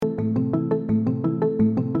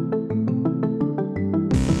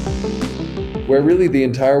where really the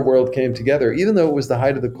entire world came together, even though it was the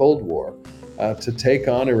height of the Cold War, to take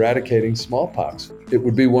on eradicating smallpox. It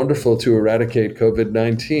would be wonderful to eradicate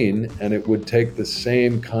COVID-19, and it would take the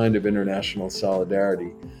same kind of international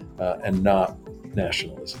solidarity and not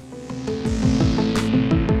nationalism.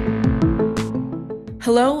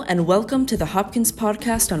 Hello and welcome to the Hopkins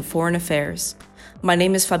Podcast on Foreign Affairs. My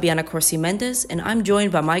name is Fabiana Corsi Mendez and I'm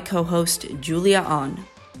joined by my co-host Julia Ahn.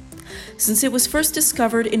 Since it was first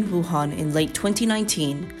discovered in Wuhan in late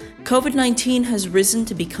 2019, COVID-19 has risen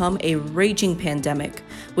to become a raging pandemic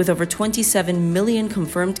with over 27 million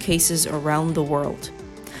confirmed cases around the world.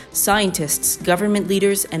 Scientists, government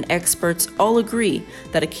leaders, and experts all agree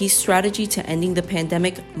that a key strategy to ending the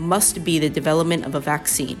pandemic must be the development of a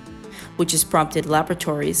vaccine, which has prompted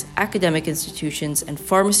laboratories, academic institutions, and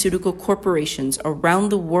pharmaceutical corporations around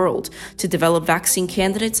the world to develop vaccine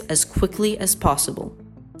candidates as quickly as possible.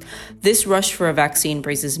 This rush for a vaccine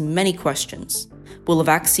raises many questions. Will a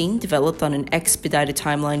vaccine developed on an expedited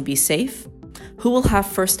timeline be safe? Who will have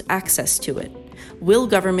first access to it? Will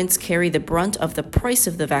governments carry the brunt of the price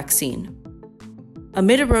of the vaccine?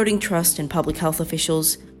 Amid eroding trust in public health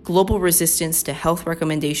officials, global resistance to health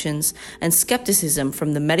recommendations, and skepticism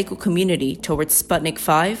from the medical community towards Sputnik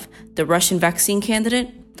V, the Russian vaccine candidate,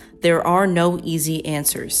 there are no easy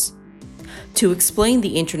answers. To explain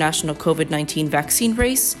the international COVID-19 vaccine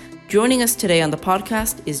race, joining us today on the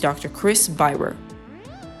podcast is Dr. Chris Beyrer.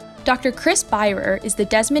 Dr. Chris Beyrer is the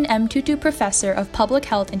Desmond M. Tutu Professor of Public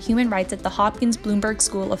Health and Human Rights at the Hopkins Bloomberg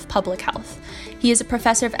School of Public Health. He is a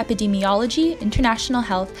professor of epidemiology, international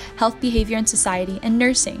health, health behavior and society, and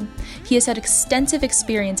nursing. He has had extensive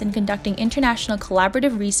experience in conducting international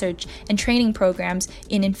collaborative research and training programs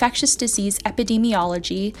in infectious disease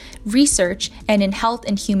epidemiology, research, and in health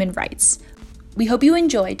and human rights. We hope you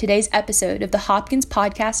enjoyed today's episode of the Hopkins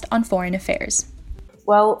Podcast on Foreign Affairs.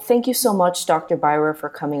 Well, thank you so much, Dr. Beyrer, for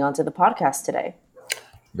coming onto the podcast today.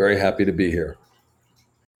 Very happy to be here.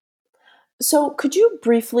 So could you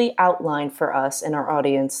briefly outline for us and our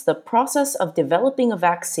audience the process of developing a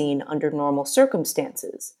vaccine under normal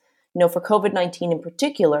circumstances? For COVID-19 in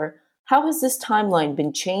particular, how has this timeline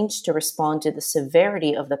been changed to respond to the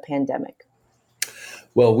severity of the pandemic?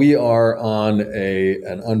 Well, we are on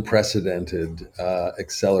an unprecedented,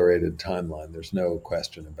 accelerated timeline. There's no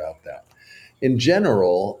question about that. In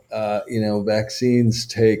general, vaccines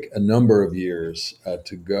take a number of years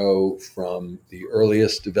to go from the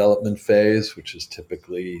earliest development phase, which is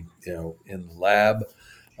typically, in the lab,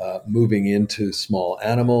 moving into small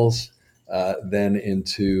animals, then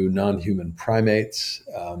into non-human primates.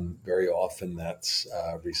 Very often that's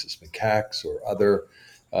rhesus macaques or other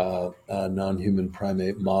non-human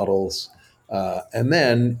primate models. And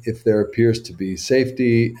then if there appears to be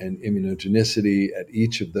safety and immunogenicity at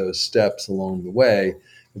each of those steps along the way,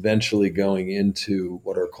 eventually going into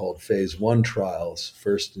what are called phase 1 trials,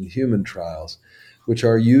 first in human trials, which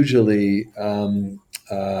are usually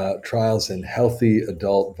trials in healthy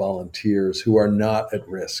adult volunteers who are not at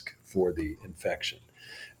risk for the infection.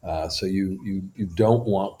 So you don't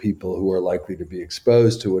want people who are likely to be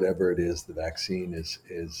exposed to whatever it is the vaccine is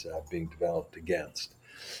being developed against.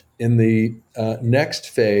 In the next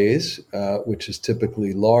phase, which is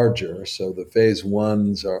typically larger, so the phase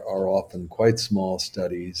 1s are often quite small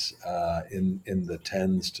studies in the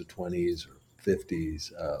 10s to 20s or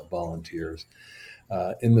 50s volunteers.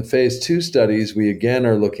 In the phase 2 studies, we again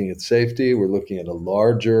are looking at safety. We're looking at a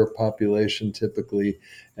larger population typically,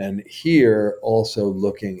 and here also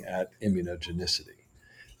looking at immunogenicity.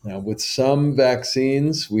 Now, with some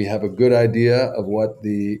vaccines, we have a good idea of what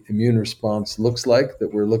the immune response looks like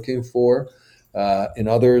that we're looking for. In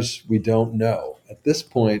others, we don't know. At this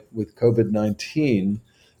point, with COVID-19,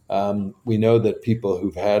 we know that people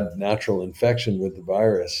who've had natural infection with the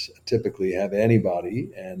virus typically have antibody,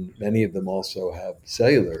 and many of them also have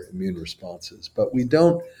cellular immune responses. But we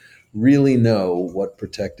don't really know what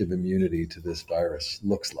protective immunity to this virus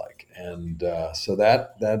looks like. And so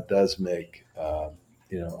that does make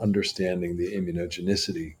understanding the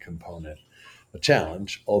immunogenicity component a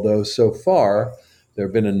challenge, although so far there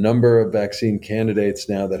have been a number of vaccine candidates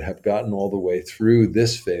now that have gotten all the way through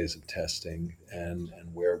this phase of testing and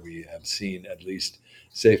where we have seen at least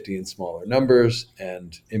safety in smaller numbers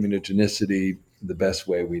and immunogenicity the best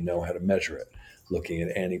way we know how to measure it, looking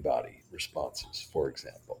at antibody responses, for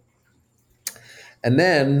example. And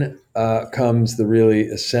then comes the really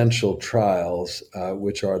essential trials,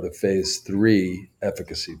 which are the phase 3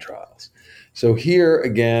 efficacy trials. So here,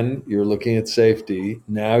 again, you're looking at safety.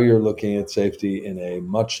 Now you're looking at safety in a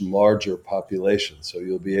much larger population. So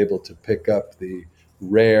you'll be able to pick up the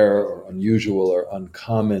rare or unusual or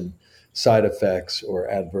uncommon side effects or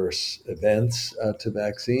adverse events to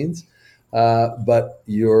vaccines, but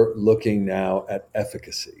you're looking now at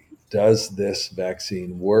efficacy. Does this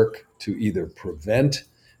vaccine work to either prevent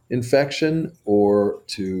infection or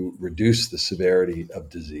to reduce the severity of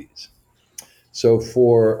disease? So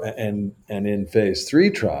and in phase 3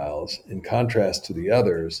 trials, in contrast to the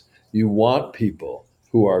others, you want people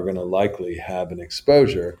who are going to likely have an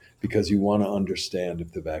exposure because you want to understand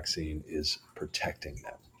if the vaccine is protecting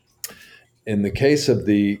them. In the case of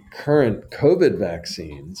the current COVID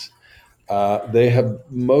vaccines, they have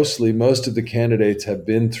most of the candidates have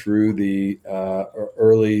been through the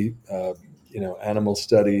early, animal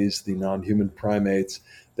studies, the non-human primates.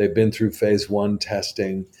 They've been through phase 1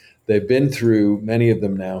 testing. Many of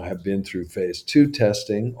them now have been through phase 2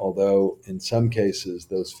 testing, although in some cases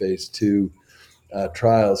those phase 2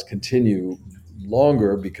 trials continue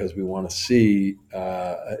longer because we want to see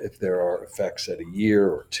if there are effects at a year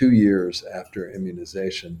or 2 years after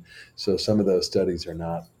immunization. So some of those studies are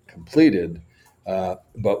not completed,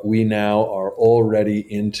 but we now are already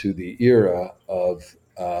into the era of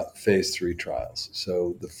phase 3 trials.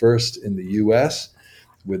 So the first in the US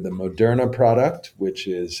with the Moderna product, which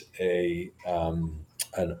is a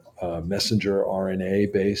messenger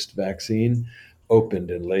RNA-based vaccine,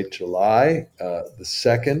 opened in late July. The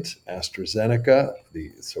second, AstraZeneca,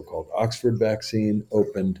 the so-called Oxford vaccine,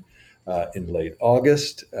 opened in late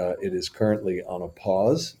August. It is currently on a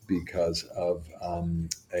pause because of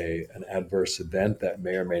an adverse event that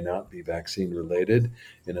may or may not be vaccine related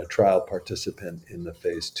in a trial participant in the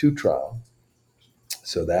phase 2 trial.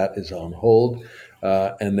 So that is on hold.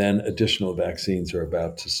 And then additional vaccines are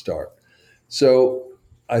about to start. So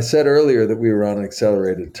I said earlier that we were on an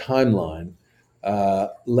accelerated timeline.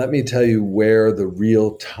 Let me tell you where the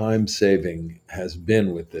real time saving has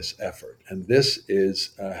been with this effort. And this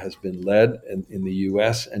has been led in the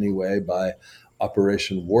US anyway by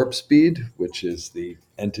Operation Warp Speed, which is the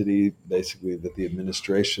entity basically that the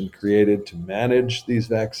administration created to manage these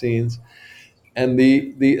vaccines. And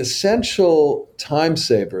the essential time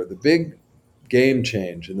saver, the big game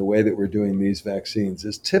change in the way that we're doing these vaccines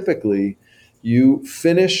is typically you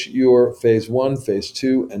finish your phase 1, phase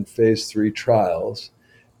 2, and phase 3 trials.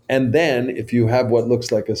 And then if you have what looks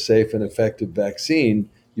like a safe and effective vaccine,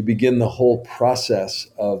 you begin the whole process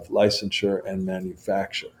of licensure and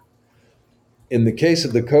manufacture. In the case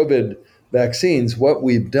of the COVID vaccines, what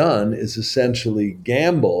we've done is essentially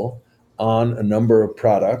gamble on a number of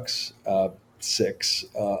products, 6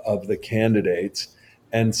 of the candidates,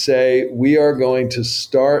 and say we are going to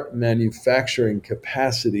start manufacturing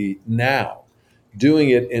capacity now, doing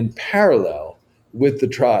it in parallel with the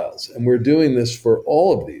trials. And we're doing this for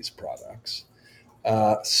all of these products,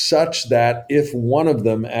 such that if one of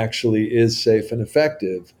them actually is safe and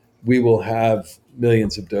effective, we will have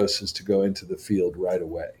millions of doses to go into the field right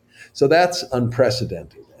away. So that's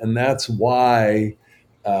unprecedented. And that's why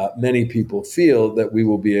many people feel that we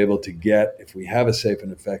will be able to get, if we have a safe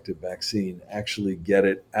and effective vaccine, actually get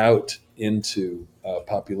it out into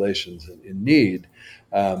populations in need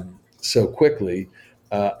so quickly.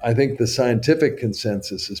 I think the scientific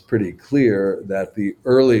consensus is pretty clear that the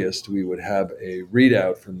earliest we would have a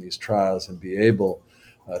readout from these trials and be able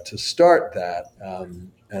to start that,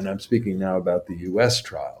 and I'm speaking now about the US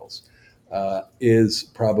trials, is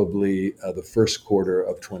probably the first quarter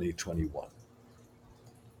of 2021.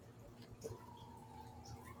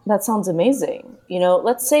 That sounds amazing.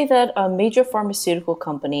 Let's say that a major pharmaceutical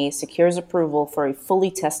company secures approval for a fully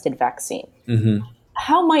tested vaccine. Mm-hmm.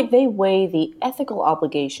 How might they weigh the ethical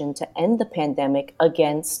obligation to end the pandemic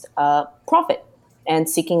against profit and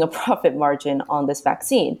seeking a profit margin on this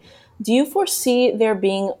vaccine? Do you foresee there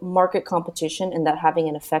being market competition and that having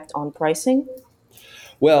an effect on pricing?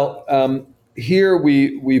 Well, here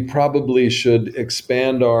we probably should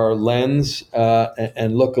expand our lens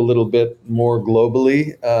and look a little bit more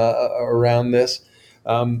globally around this.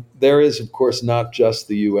 There is, of course, not just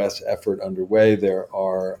the U.S. effort underway. There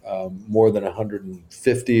are more than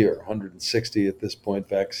 150 or 160 at this point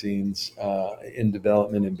vaccines in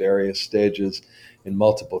development in various stages in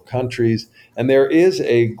multiple countries. And there is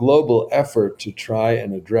a global effort to try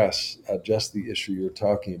and address just the issue you're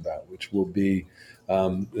talking about, which will be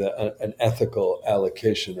an ethical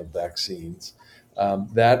allocation of vaccines.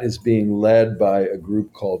 That is being led by a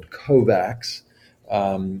group called COVAX.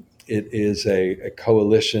 It is a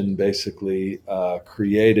coalition basically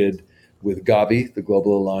created with Gavi, the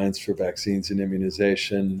Global Alliance for Vaccines and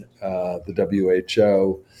Immunization, the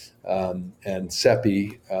WHO, and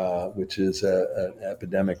CEPI, which is an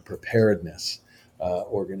epidemic preparedness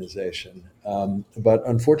organization. But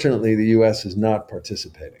unfortunately, the U.S. is not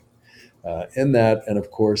participating. in that. And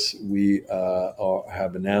of course, we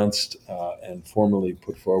have announced and formally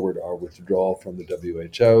put forward our withdrawal from the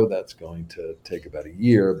WHO. That's going to take about a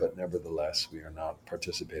year, but nevertheless, we are not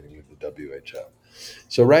participating with the WHO.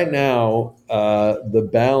 So right now, the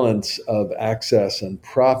balance of access and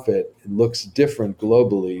profit looks different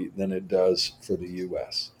globally than it does for the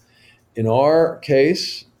US. In our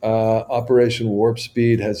case, Operation Warp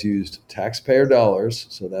Speed has used taxpayer dollars,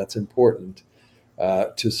 so that's important,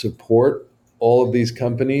 to support all of these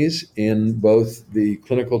companies in both the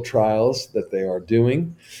clinical trials that they are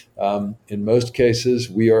doing. In most cases,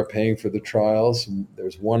 we are paying for the trials.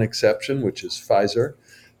 There's one exception, which is Pfizer.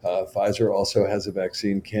 Pfizer also has a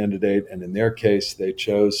vaccine candidate, and in their case, they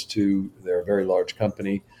chose to, they're a very large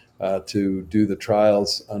company, to do the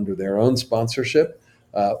trials under their own sponsorship.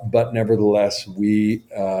 But nevertheless, we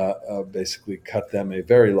basically cut them a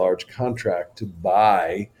very large contract to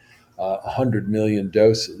buy 100 million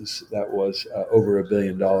doses. That was over $1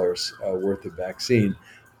 billion worth of vaccine,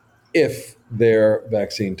 if their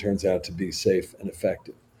vaccine turns out to be safe and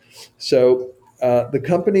effective. So the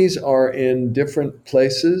companies are in different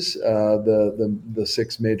places, the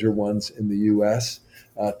six major ones in the US.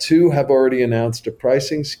 Two have already announced a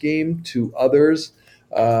pricing scheme. Two others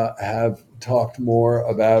have talked more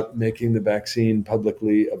about making the vaccine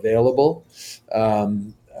publicly available.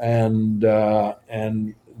 And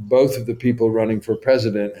both of the people running for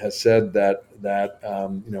president has said that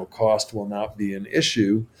cost will not be an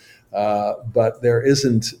issue, but there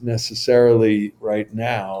isn't necessarily right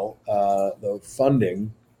now the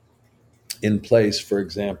funding in place, for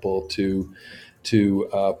example, to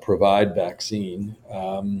provide vaccine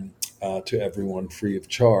to everyone free of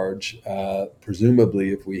charge. Presumably,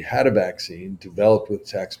 if we had a vaccine developed with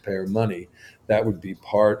taxpayer money, that would be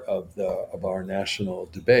part of our national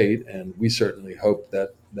debate, and we certainly hope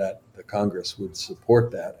that the Congress would support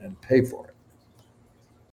that and pay for it.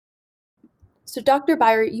 So, Dr.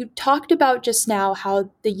 Baier, you talked about just now how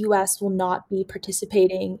the U.S. will not be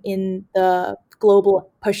participating in the global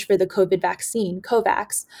push for the COVID vaccine,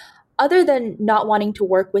 COVAX. Other than not wanting to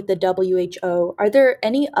work with the WHO, are there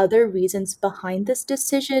any other reasons behind this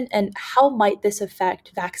decision, and how might this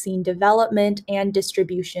affect vaccine development and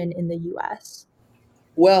distribution in the U.S.?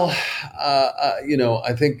 Well,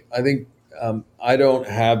 I think I don't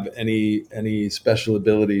have any special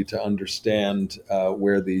ability to understand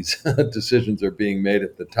where these decisions are being made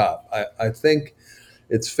at the top. I think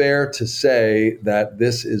it's fair to say that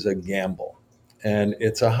this is a gamble, and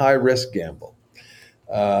it's a high-risk gamble.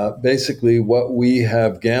 Basically, what we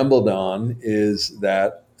have gambled on is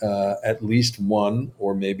that at least one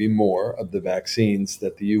or maybe more of the vaccines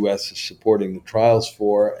that the U.S. is supporting the trials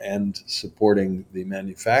for and supporting the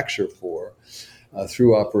manufacture for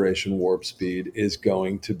through Operation Warp Speed is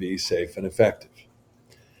going to be safe and effective.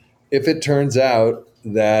 If it turns out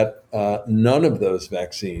that none of those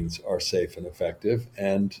vaccines are safe and effective,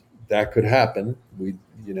 and that could happen, we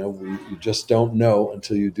just don't know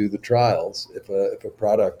until you do the trials if a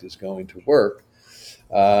product is going to work.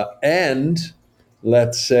 And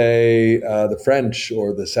let's say the French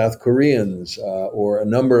or the South Koreans or a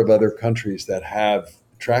number of other countries that have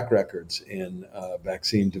track records in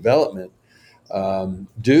vaccine development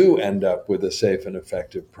do end up with a safe and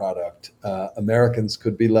effective product, Americans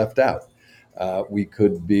could be left out. We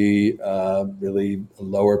could be really a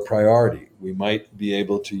lower priority. We might be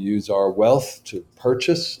able to use our wealth to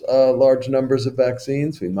purchase large numbers of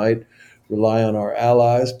vaccines. We might rely on our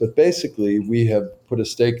allies, but basically we have put a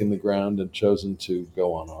stake in the ground and chosen to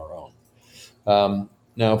go on our own.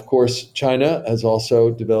 Now, of course, China is also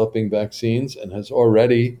developing vaccines and has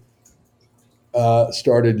already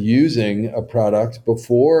started using a product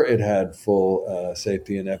before it had full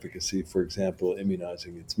safety and efficacy, for example,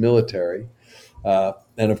 immunizing its military.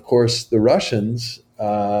 And of course, the Russians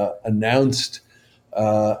announced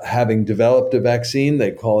having developed a vaccine.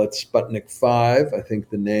 They call it Sputnik 5. I think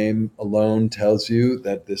the name alone tells you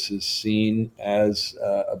that this is seen as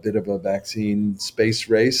a bit of a vaccine space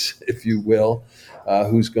race, if you will.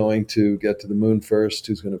 Who's going to get to the moon first,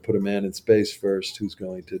 who's going to put a man in space first, who's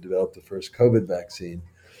going to develop the first COVID vaccine.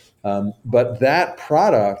 But that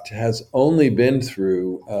product has only been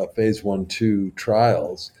through phase 1-2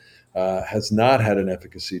 trials, has not had an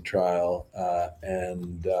efficacy trial,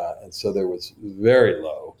 and so there was very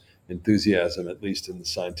low enthusiasm, at least in the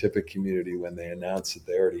scientific community, when they announced that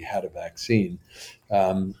they already had a vaccine.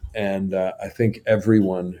 And I think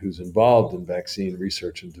everyone who's involved in vaccine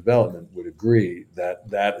research and development would agree that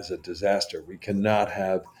that is a disaster. We cannot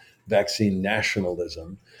have vaccine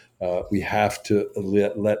nationalism. We have to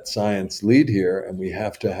let science lead here, and we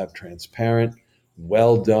have to have transparent,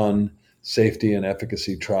 well done safety and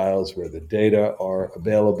efficacy trials where the data are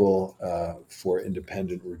available for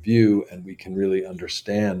independent review, and we can really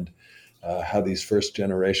understand how these first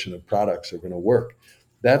generation of products are going to work.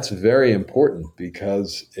 That's very important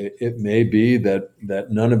because it may be that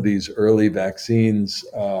none of these early vaccines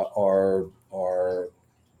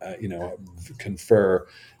confer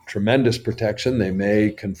tremendous protection. They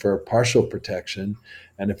may confer partial protection.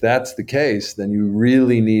 And if that's the case, then you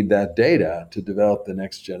really need that data to develop the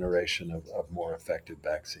next generation of more effective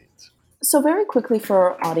vaccines. So very quickly for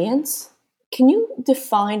our audience, can you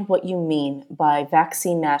define what you mean by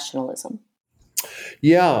vaccine nationalism?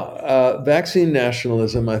 Yeah, vaccine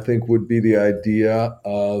nationalism, I think, would be the idea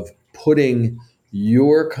of putting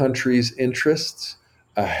your country's interests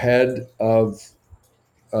ahead of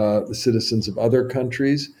the citizens of other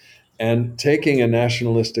countries, and taking a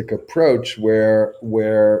nationalistic approach where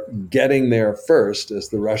getting there first, as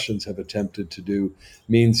the Russians have attempted to do,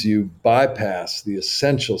 means you bypass the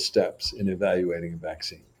essential steps in evaluating a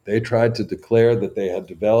vaccine. They tried to declare that they had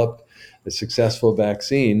developed a successful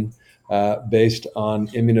vaccine based on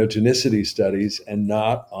immunogenicity studies and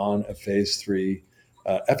not on a phase 3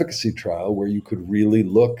 efficacy trial where you could really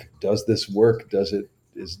look, does this work? Does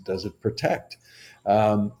it protect?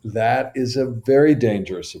 That is a very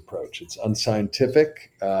dangerous approach. It's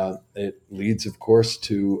unscientific. It leads, of course,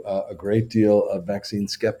 to a great deal of vaccine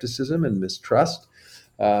skepticism and mistrust,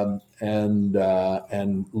 and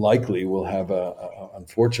likely will have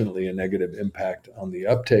unfortunately, a negative impact on the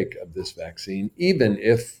uptake of this vaccine, even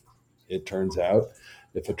if it turns out,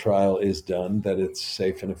 if a trial is done, that it's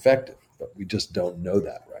safe and effective. But we just don't know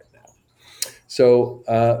that right now. So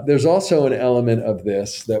there's also an element of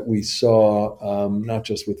this that we saw not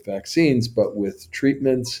just with vaccines, but with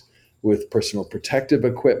treatments, with personal protective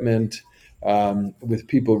equipment, with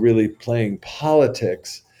people really playing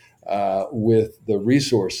politics with the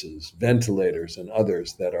resources, ventilators, and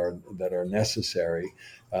others that are necessary.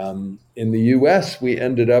 In the U.S., we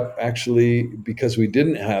ended up actually, because we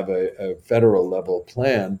didn't have a federal level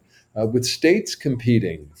plan, with states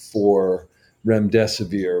competing for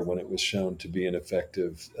remdesivir when it was shown to be an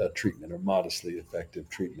effective treatment or modestly effective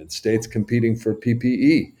treatment, states competing for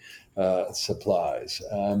PPE supplies.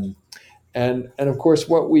 And of course,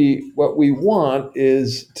 what we want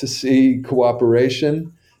is to see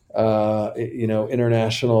cooperation,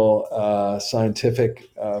 international scientific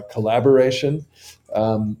collaboration.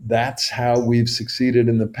 That's how we've succeeded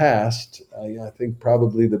in the past. I think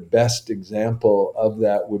probably the best example of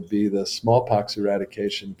that would be the smallpox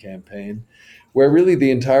eradication campaign, where really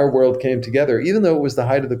the entire world came together, even though it was the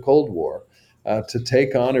height of the Cold War, to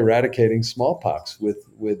take on eradicating smallpox with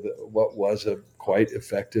what was a quite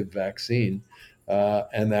effective vaccine.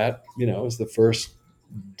 And that, is the first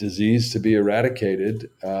disease to be eradicated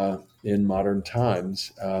in modern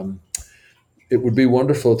times. It would be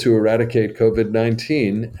wonderful to eradicate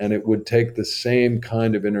COVID-19, and it would take the same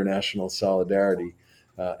kind of international solidarity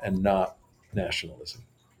and not nationalism.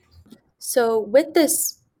 So with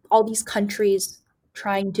this, all these countries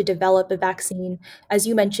trying to develop a vaccine, as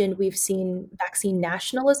you mentioned, we've seen vaccine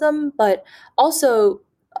nationalism, but also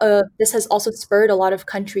this has also spurred a lot of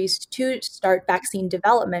countries to start vaccine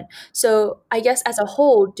development. So I guess as a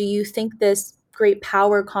whole, do you think this great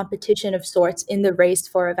power competition of sorts in the race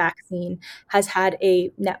for a vaccine has had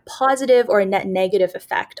a net positive or a net negative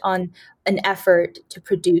effect on an effort to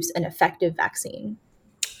produce an effective vaccine?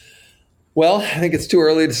 Well, I think it's too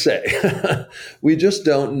early to say. We just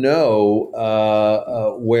don't know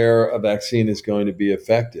where a vaccine is going to be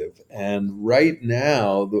effective. And right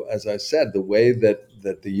now, as I said, the way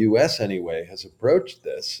that the U.S. anyway has approached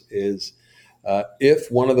this is if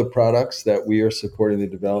one of the products that we are supporting the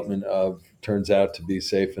development of turns out to be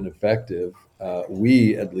safe and effective,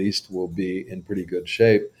 we at least will be in pretty good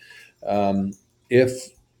shape.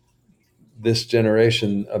 If this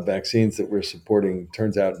generation of vaccines that we're supporting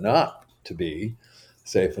turns out not to be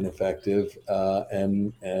safe and effective,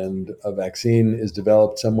 and a vaccine is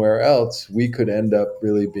developed somewhere else, we could end up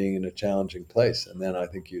really being in a challenging place. And then I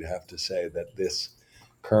think you'd have to say that this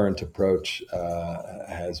current approach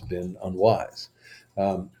has been unwise.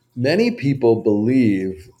 Many people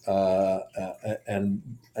believe, and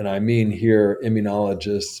I mean here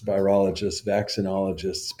immunologists, virologists,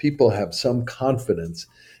 vaccinologists, people have some confidence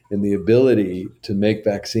in the ability to make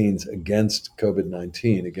vaccines against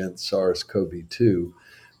COVID-19, against SARS-CoV-2,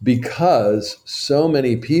 because so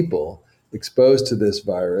many people exposed to this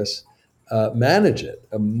virus manage it.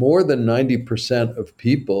 More than 90% of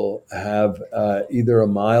people have either a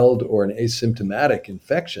mild or an asymptomatic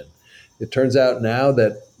infection. It turns out now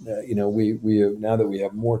that now that we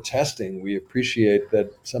have more testing, we appreciate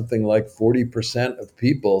that something like 40% of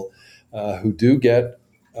people who do get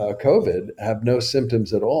COVID have no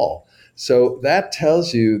symptoms at all. So that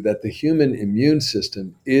tells you that the human immune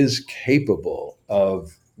system is capable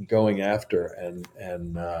of going after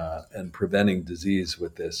and preventing disease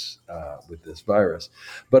with this virus.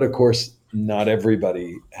 But of course, not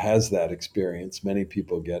everybody has that experience. Many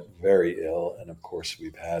people get very ill, and of course,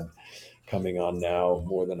 we've had coming on now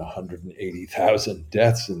more than 180,000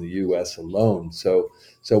 deaths in the U.S. alone. So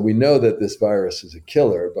we know that this virus is a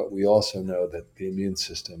killer, but we also know that the immune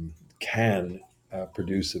system can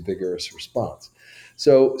produce a vigorous response.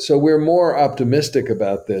 So we're more optimistic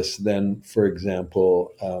about this than, for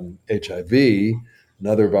example, HIV,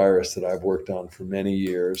 another virus that I've worked on for many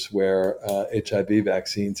years, where HIV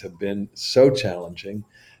vaccines have been so challenging.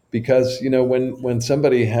 Because when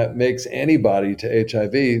somebody makes antibody to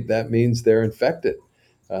HIV, that means they're infected,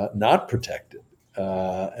 not protected,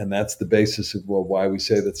 and that's the basis of why we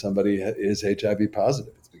say that somebody is HIV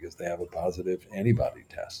positive. It's because they have a positive antibody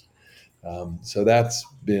test. So that's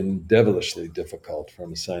been devilishly difficult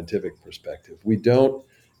from a scientific perspective. We don't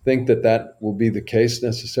think that will be the case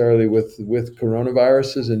necessarily with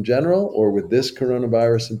coronaviruses in general, or with this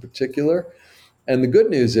coronavirus in particular. And the good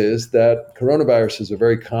news is that coronaviruses are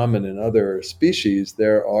very common in other species.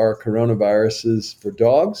 There are coronaviruses for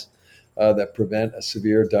dogs that prevent a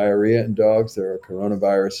severe diarrhea in dogs. There are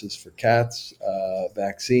coronaviruses for cats,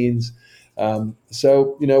 vaccines.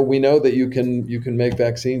 So we know that you can make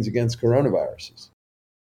vaccines against coronaviruses.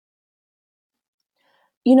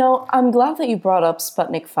 I'm glad that you brought up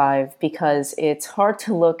Sputnik 5 because it's hard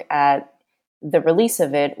to look at the release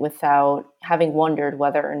of it without having wondered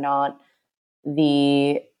whether or not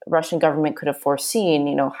the Russian government could have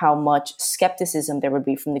foreseen, how much skepticism there would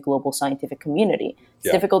be from the global scientific community.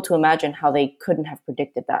 It's difficult to imagine how they couldn't have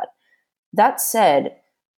predicted that. That said,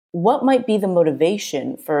 what might be the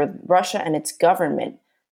motivation for Russia and its government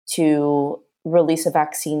to release a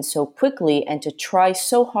vaccine so quickly and to try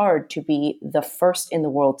so hard to be the first in the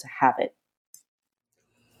world to have it?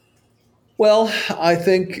 Well, I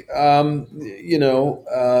think,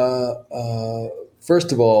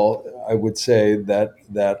 first of all, I would say that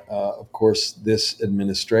of course, this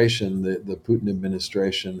administration, the Putin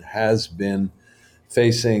administration, has been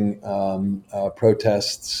facing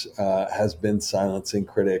protests, has been silencing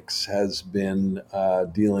critics, has been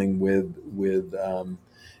dealing with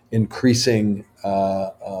increasing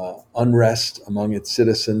unrest among its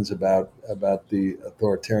citizens about the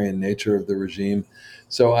authoritarian nature of the regime.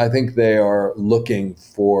 So I think they are looking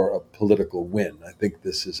for a political win. I think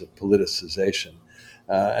this is a politicization.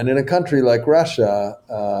 And in a country like Russia,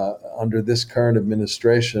 under this current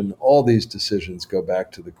administration, all these decisions go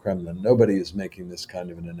back to the Kremlin. Nobody is making this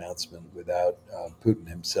kind of an announcement without Putin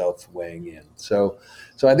himself weighing in. So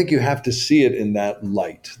I think you have to see it in that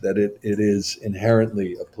light, that it is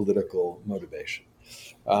inherently a political motivation.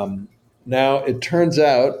 Now, it turns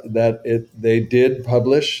out that they did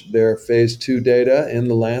publish their phase 2 data in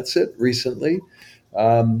The Lancet recently,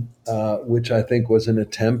 which I think was an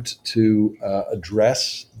attempt to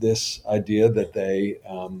address this idea that they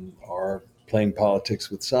are playing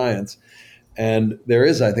politics with science. And there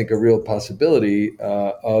is, I think, a real possibility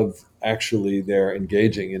of actually they're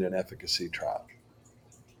engaging in an efficacy trial.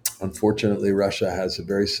 Unfortunately, Russia has a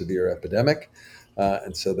very severe epidemic.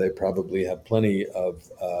 And so they probably have plenty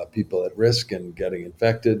of people at risk and getting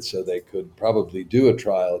infected. So they could probably do a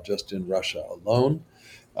trial just in Russia alone.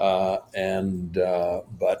 But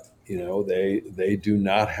they do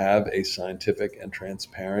not have a scientific and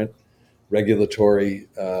transparent regulatory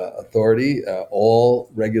authority.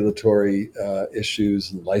 All regulatory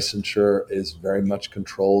issues and licensure is very much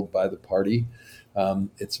controlled by the party.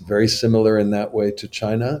 It's very similar in that way to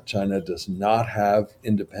China. China does not have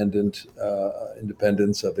independence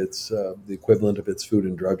of its the equivalent of its Food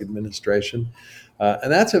and Drug Administration,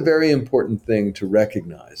 and that's a very important thing to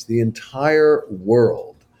recognize. The entire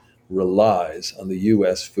world relies on the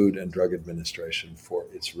U.S. Food and Drug Administration for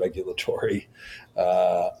its regulatory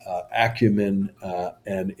acumen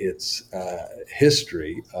and its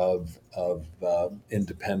history of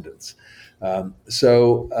independence. All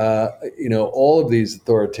of these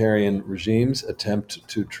authoritarian regimes attempt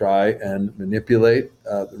to try and manipulate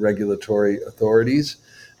the regulatory authorities.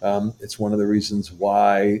 It's one of the reasons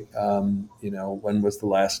why, when was the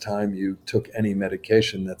last time you took any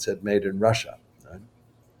medication that said made in Russia? Right?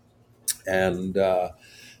 And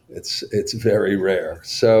it's very rare.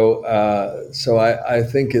 So I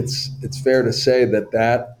think it's fair to say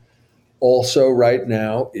that also right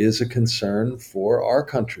now is a concern for our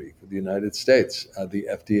country, for the United States. The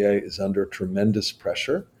FDA is under tremendous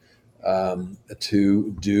pressure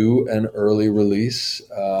to do an early release,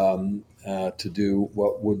 to do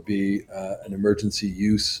what would be an emergency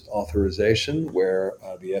use authorization, where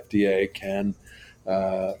the FDA can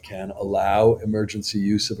allow emergency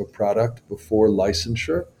use of a product before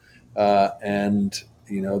licensure. And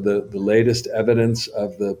the latest evidence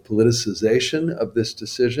of the politicization of this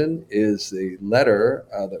decision is the letter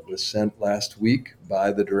that was sent last week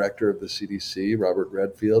by the director of the CDC, Robert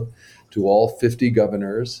Redfield, to all 50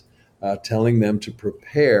 governors, telling them to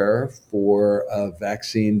prepare for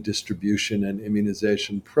vaccine distribution and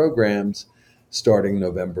immunization programs starting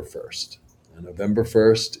November 1st. And November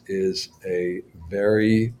 1st is a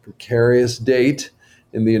very precarious date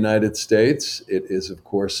in the United States. It is, of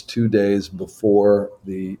course, 2 days before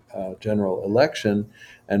the general election,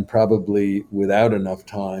 and probably without enough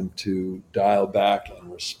time to dial back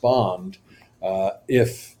and respond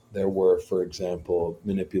if there were, for example,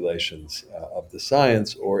 manipulations of the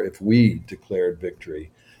science, or if we declared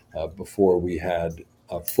victory before we had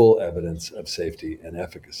full evidence of safety and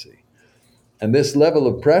efficacy. And this level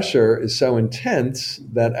of pressure is so intense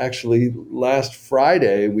that actually last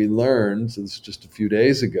Friday we learned, so this is just a few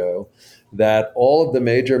days ago, that all of the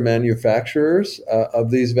major manufacturers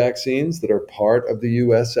of these vaccines that are part of the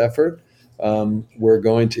U.S. effort were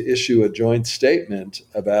going to issue a joint statement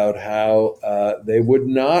about how they would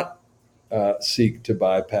not seek to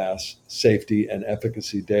bypass safety and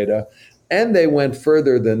efficacy data. And they went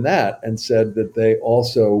further than that and said that they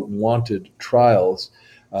also wanted trials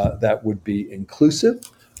that would be inclusive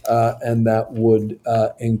and that would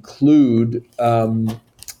include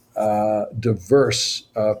diverse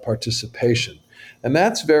participation. And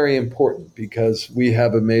that's very important because we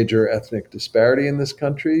have a major ethnic disparity in this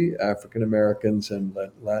country. African Americans and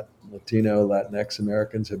Latino, Latinx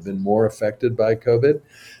Americans have been more affected by COVID.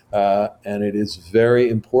 And it is very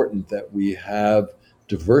important that we have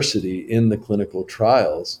diversity in the clinical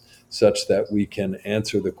trials, such that we can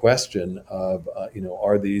answer the question of,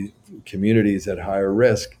 are the communities at higher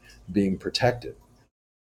risk being protected?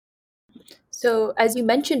 So, as you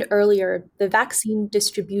mentioned earlier, the vaccine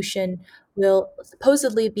distribution will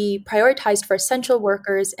supposedly be prioritized for essential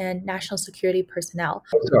workers and national security personnel.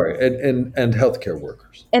 And healthcare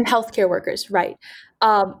workers. And healthcare workers, right.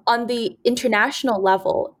 On the international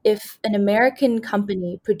level, if an American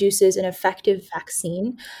company produces an effective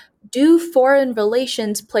vaccine, do foreign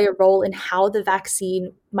relations play a role in how the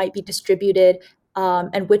vaccine might be distributed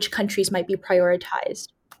and which countries might be prioritized?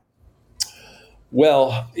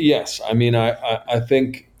 Well, yes. I mean, I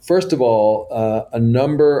think, first of all, a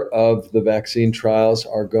number of the vaccine trials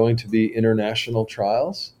are going to be international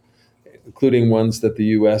trials, including ones that the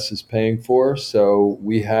U.S. is paying for. So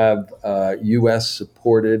we have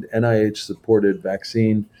U.S.-supported, NIH-supported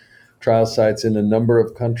vaccine trial sites in a number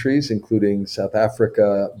of countries, including South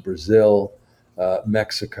Africa, Brazil,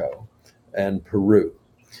 Mexico, and Peru.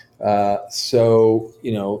 Certainly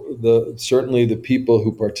the people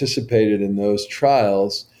who participated in those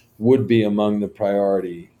trials would be among the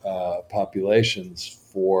priority populations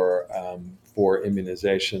for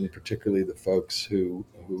immunization, particularly the folks who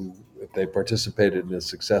if they participated in a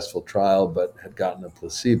successful trial but had gotten a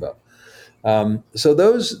placebo. So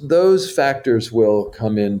those factors will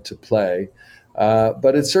come into play.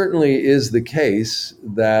 But it certainly is the case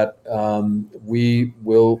that we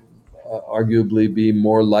will arguably be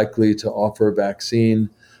more likely to offer vaccine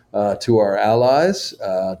to our allies,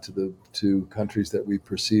 to countries that we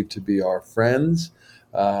perceive to be our friends,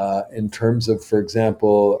 in terms of, for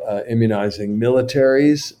example, immunizing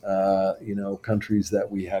militaries, countries that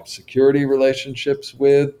we have security relationships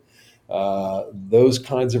with. Those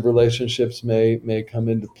kinds of relationships may come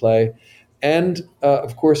into play. And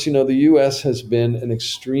of course, the U.S. has been an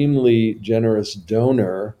extremely generous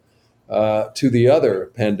donor to the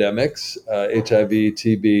other pandemics, HIV,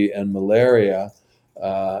 TB, and malaria.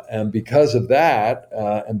 And because of that,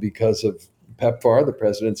 and because of PEPFAR, the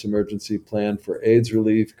President's Emergency Plan for AIDS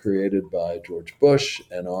Relief, created by George Bush,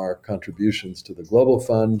 and our contributions to the Global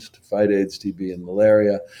Fund to fight AIDS, TB, and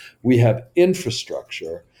malaria, we have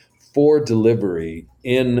infrastructure for delivery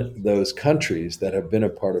in those countries that have been a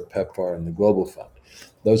part of PEPFAR and the Global Fund.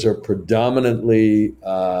 Those are predominantly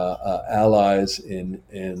allies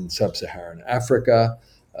in sub-Saharan Africa,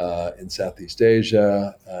 in Southeast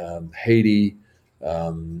Asia, Haiti,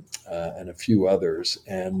 and a few others.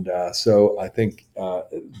 And so I think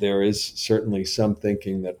there is certainly some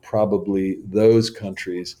thinking that probably those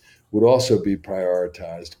countries would also be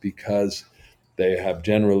prioritized because they have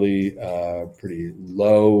generally pretty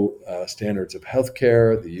low standards of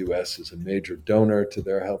healthcare. The U.S. is a major donor to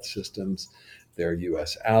their health systems. They're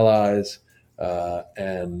U.S. allies.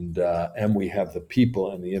 and we have the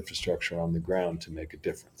people and the infrastructure on the ground to make a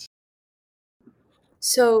difference.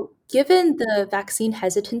 So, given the vaccine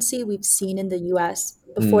hesitancy we've seen in the US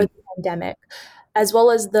before the pandemic, as well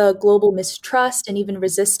as the global mistrust and even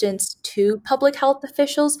resistance to public health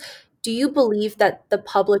officials, do you believe that the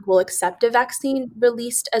public will accept a vaccine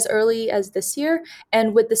released as early as this year?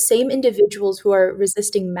 And would the same individuals who are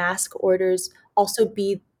resisting mask orders also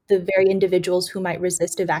be the very individuals who might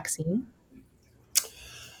resist a vaccine?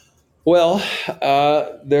 Well,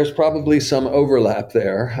 there's probably some overlap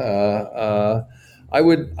there. I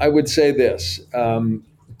would say this.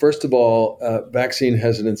 First of all, vaccine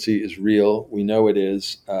hesitancy is real. We know it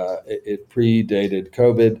is. It predated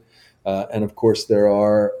COVID. And of course, there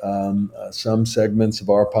are some segments of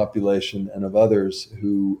our population and of others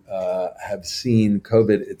who have seen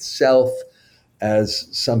COVID itself as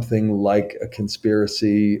something like a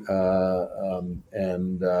conspiracy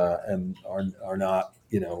and are not,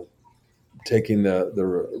 taking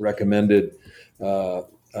the recommended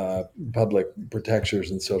public protections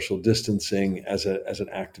and social distancing as an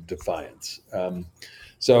act of defiance.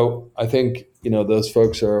 So I think those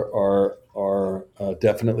folks are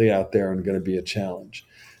definitely out there and going to be a challenge.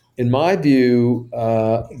 In my view,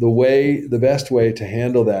 the best way to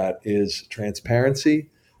handle that is transparency,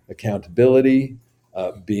 accountability,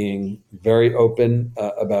 being very open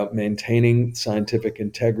about maintaining scientific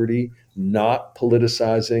integrity, not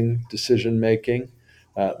politicizing decision making.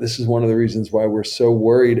 This is one of the reasons why we're so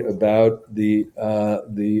worried about the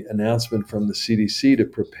announcement from the CDC to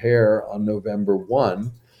prepare on November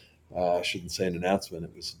 1. I shouldn't say an announcement,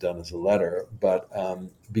 it was done as a letter, but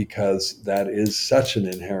because that is such an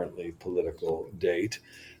inherently political date,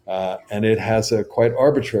 and it has a quite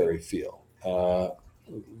arbitrary feel.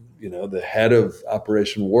 The head of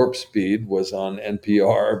Operation Warp Speed was on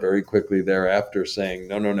NPR very quickly thereafter saying,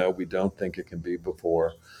 no, we don't think it can be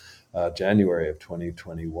before January of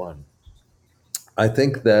 2021. I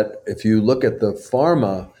think that if you look at the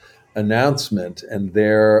pharma announcement and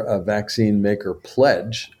their vaccine maker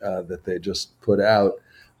pledge that they just put out,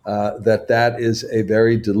 that is a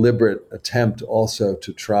very deliberate attempt also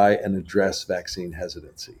to try and address vaccine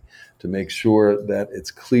hesitancy, to make sure that it's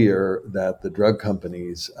clear that the drug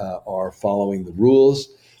companies are following the rules,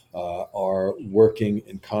 are working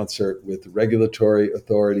in concert with regulatory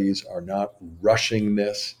authorities, are not rushing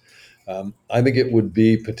this. I think it would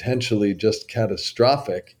be potentially just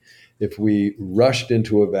catastrophic if we rushed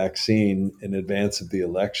into a vaccine in advance of the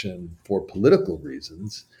election for political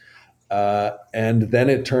reasons, and then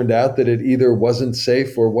it turned out that it either wasn't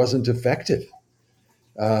safe or wasn't effective,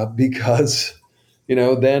 because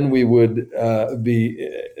then we would be,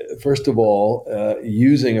 first of all,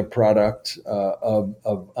 using a product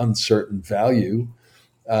of uncertain value,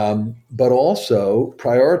 but also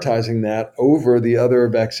prioritizing that over the other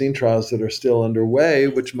vaccine trials that are still underway,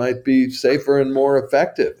 which might be safer and more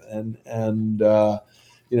effective. And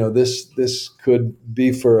this could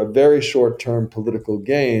be, for a very short-term political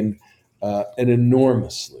gain, an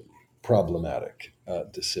enormously problematic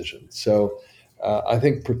decision. So I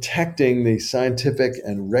think protecting the scientific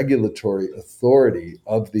and regulatory authority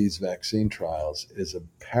of these vaccine trials is a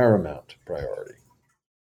paramount priority.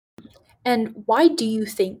 And why do you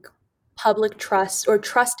think public trust or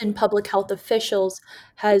trust in public health officials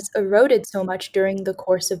has eroded so much during the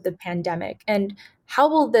course of the pandemic? And how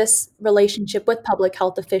will this relationship with public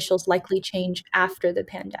health officials likely change after the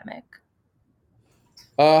pandemic?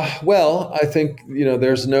 Well, I think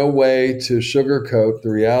there's no way to sugarcoat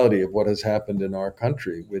the reality of what has happened in our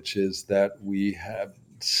country, which is that we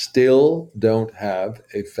still don't have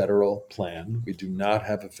a federal plan. We do not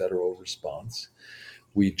have a federal response.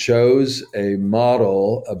 We chose a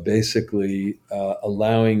model of basically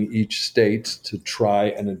allowing each state to try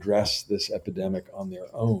and address this epidemic on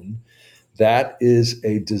their own. That is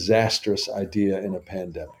a disastrous idea in a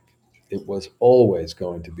pandemic. It was always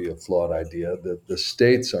going to be a flawed idea. The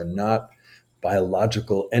states are not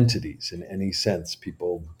biological entities in any sense.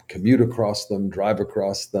 People commute across them, drive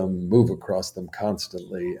across them, move across them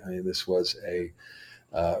constantly. I mean, this was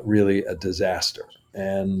really a disaster.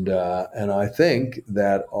 And I think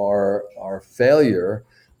that our failure,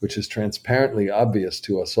 which is transparently obvious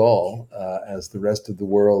to us all, as the rest of the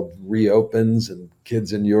world reopens and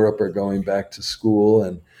kids in Europe are going back to school,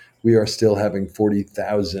 and we are still having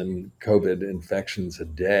 40,000 COVID infections a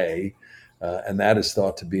day, and that is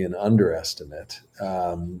thought to be an underestimate,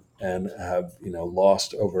 and have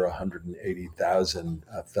lost over 180,000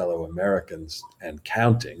 fellow Americans and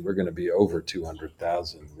counting. We're going to be over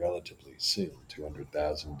 200,000 relatively soon,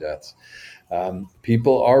 200,000 deaths.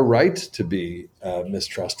 People are right to be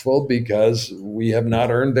mistrustful because we have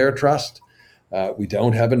not earned their trust. We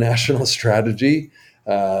don't have a national strategy.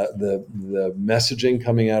 The messaging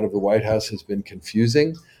coming out of the White House has been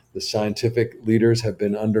confusing. The scientific leaders have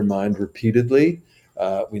been undermined repeatedly.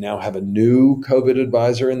 We now have a new COVID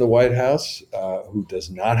advisor in the White House who does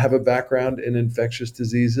not have a background in infectious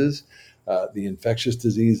diseases. The infectious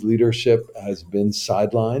disease leadership has been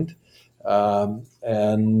sidelined.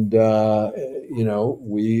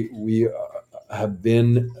 We have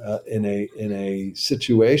been in a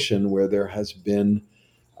situation where there has been,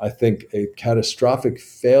 I think, a catastrophic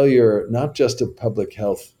failure, not just of public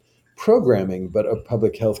health programming, but of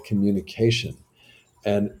public health communication.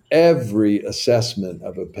 And every assessment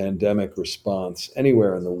of a pandemic response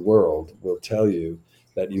anywhere in the world will tell you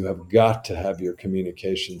that you have got to have your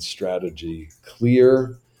communication strategy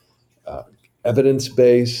clear,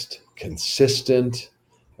 evidence-based, consistent,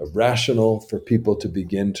 rational, for people to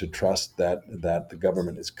begin to trust that the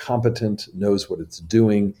government is competent, knows what it's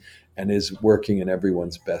doing, and is working in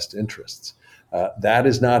everyone's best interests. That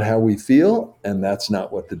is not how we feel, and that's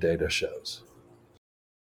not what the data shows.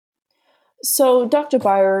 So, Dr.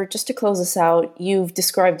 Baier, just to close us out, you've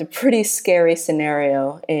described a pretty scary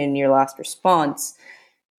scenario in your last response.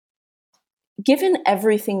 Given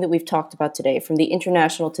everything that we've talked about today, from the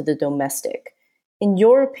international to the domestic, in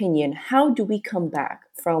your opinion, how do we come back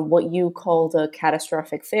from what you called a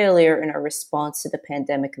catastrophic failure in our response to the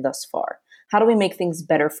pandemic thus far? How do we make things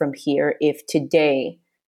better from here if today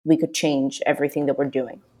we could change everything that we're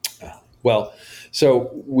doing? Well,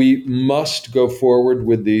 so we must go forward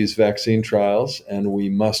with these vaccine trials, and we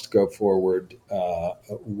must go forward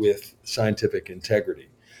with scientific integrity.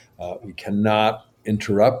 We cannot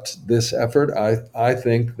interrupt this effort. I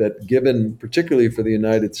think that given, particularly for the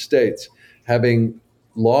United States, having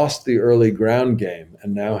lost the early ground game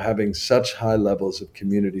and now having such high levels of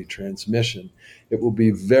community transmission, it will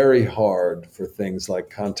be very hard for things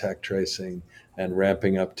like contact tracing and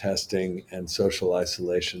ramping up testing and social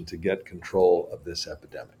isolation to get control of this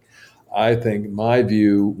epidemic. I think, my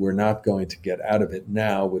view, we're not going to get out of it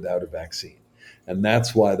now without a vaccine. And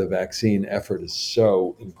that's why the vaccine effort is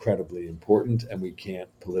so incredibly important, and we can't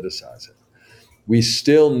politicize it. We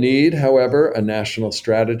still need, however, a national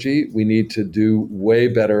strategy. We need to do way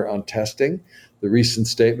better on testing. The recent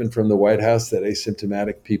statement from the White House that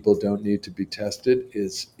asymptomatic people don't need to be tested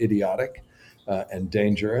is idiotic and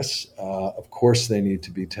dangerous. Of course, they need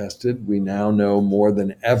to be tested. We now know more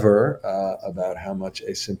than ever about how much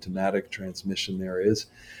asymptomatic transmission there is.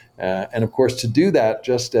 And of course, to do that,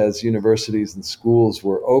 just as universities and schools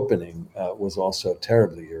were opening, was also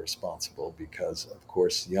terribly irresponsible because, of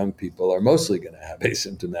course, young people are mostly going to have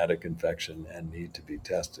asymptomatic infection and need to be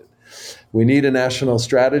tested. We need a national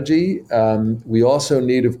strategy. We also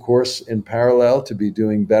need, of course, in parallel, to be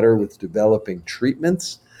doing better with developing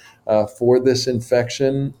treatments for this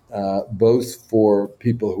infection, both for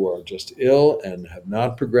people who are just ill and have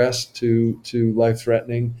not progressed to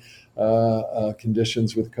life-threatening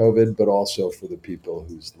conditions with COVID, but also for the people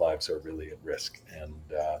whose lives are really at risk. And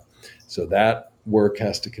so that work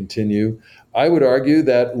has to continue. I would argue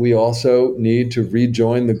that we also need to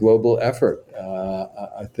rejoin the global effort.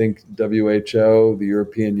 I think WHO, the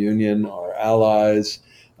European Union, our allies,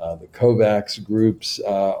 the COVAX groups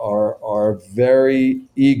are very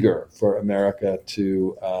eager for America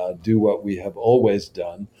to do what we have always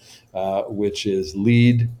done, which is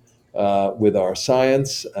lead with our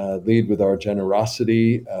science, lead with our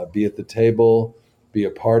generosity, be at the table, be a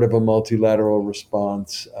part of a multilateral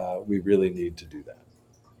response. We really need to do that.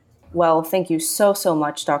 Well, thank you so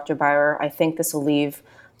much, Dr. Baier. I think this will leave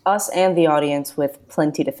us and the audience with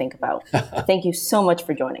plenty to think about. Thank you so much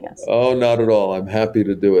for joining us. Oh, not at all. I'm happy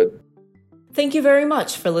to do it. Thank you very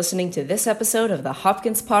much for listening to this episode of the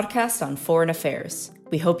Hopkins Podcast on Foreign Affairs.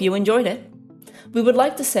 We hope you enjoyed it. We would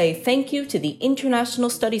like to say thank you to the International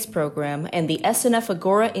Studies Program and the SNF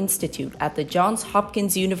Agora Institute at the Johns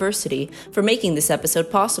Hopkins University for making this episode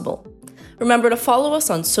possible. Remember to follow us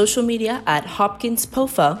on social media at Hopkins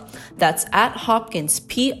POFA, that's at Hopkins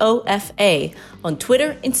POFA, on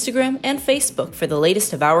Twitter, Instagram, and Facebook for the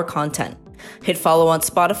latest of our content. Hit follow on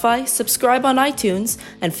Spotify, subscribe on iTunes,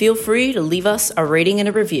 and feel free to leave us a rating and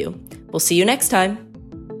a review. We'll see you next time.